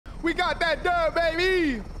We got that dub,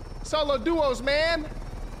 baby. Solo duos, man.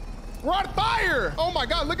 We're on fire. Oh my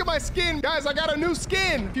God, look at my skin. Guys, I got a new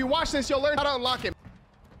skin. If you watch this, you'll learn how to unlock it.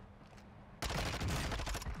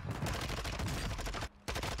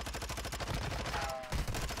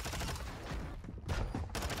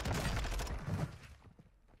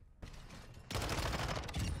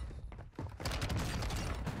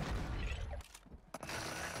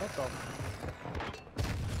 What the?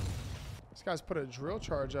 This guy's put a drill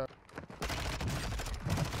charge up.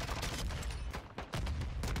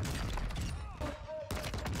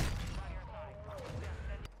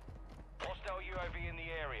 Hostile UAV in the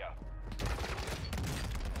area.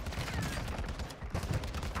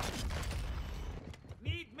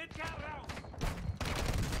 Need mid-cat round.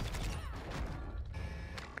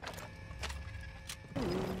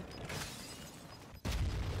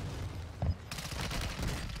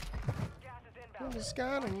 Just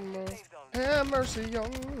got him, have mercy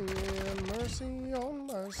on me, have mercy on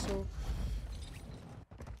my soul.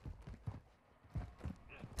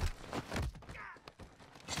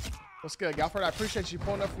 What's good, Galford? I appreciate you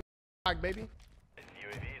pulling up from the back, baby.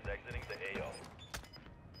 UAV is exiting the AO.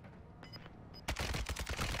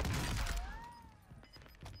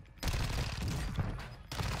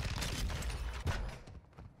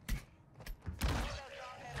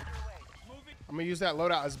 I'm gonna use that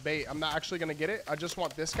loadout as bait. I'm not actually gonna get it. I just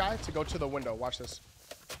want this guy to go to the window. Watch this.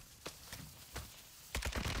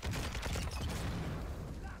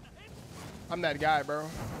 I'm that guy, bro.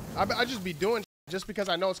 I just be doing just because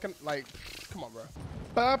I know it's gonna, like, come on, bro.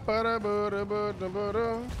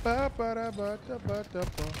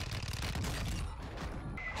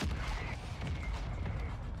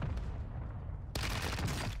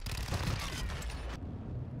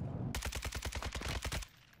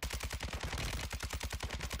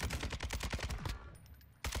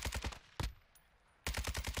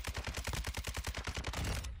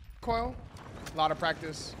 Coil, a lot of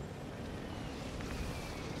practice.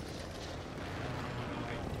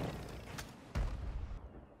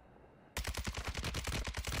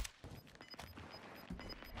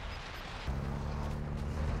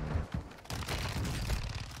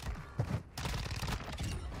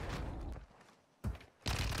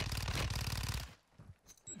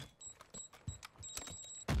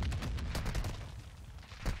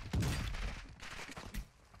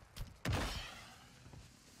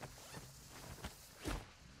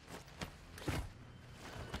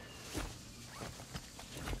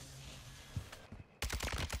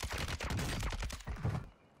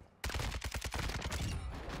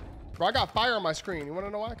 Bro, I got fire on my screen. You want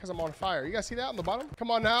to know why? Because I'm on fire. You guys see that on the bottom? Come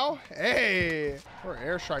on now. Hey. Or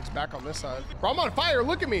airstrikes back on this side. Bro, I'm on fire.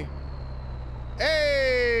 Look at me.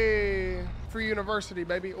 Hey. Free University,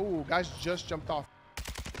 baby. Ooh, guys just jumped off.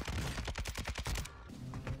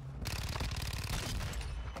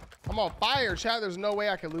 I'm on fire, chat. There's no way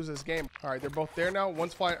I can lose this game. All right, they're both there now.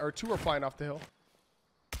 One's flying, or two are flying off the hill.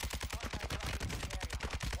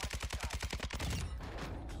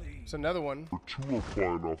 There's another one. Two are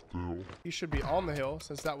flying off the hill. He should be on the hill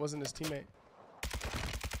since that wasn't his teammate.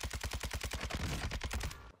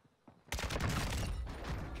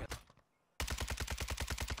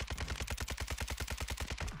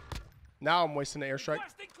 Now I'm wasting the airstrike.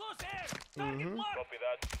 Mm-hmm. Copy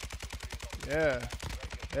that. Yeah.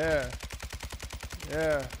 Yeah.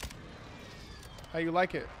 Yeah. How you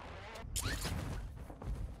like it?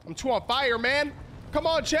 I'm too on fire, man. Come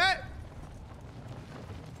on, chat.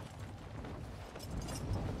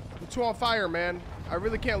 I'm too on fire, man. I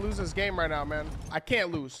really can't lose this game right now, man. I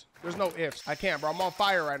can't lose. There's no ifs. I can't, bro. I'm on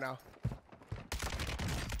fire right now.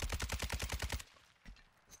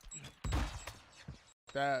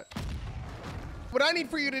 That. What I need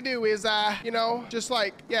for you to do is, you know, just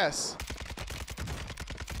like, yes.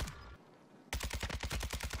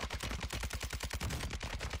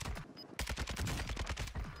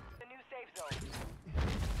 The new safe zone.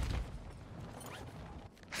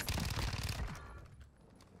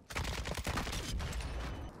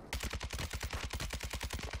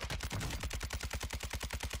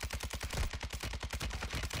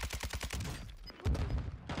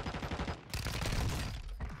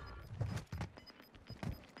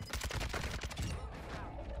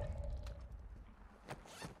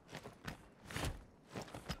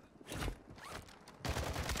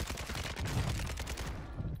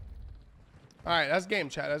 All right, that's game,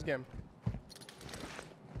 chat. That's game.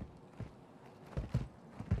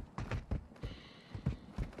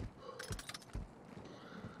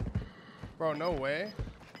 Bro, no way.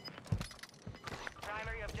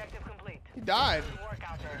 Primary objective complete. He died. Work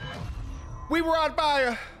out there. We were on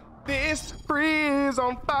fire. This Phree is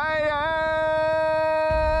on fire.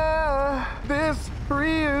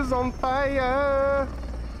 is on fire.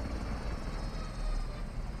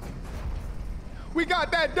 We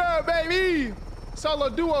got that dub, baby. Solo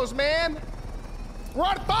duos, man. We're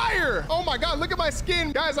on fire. Oh my God, look at my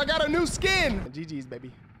skin. Guys, I got a new skin. GG's,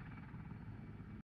 baby.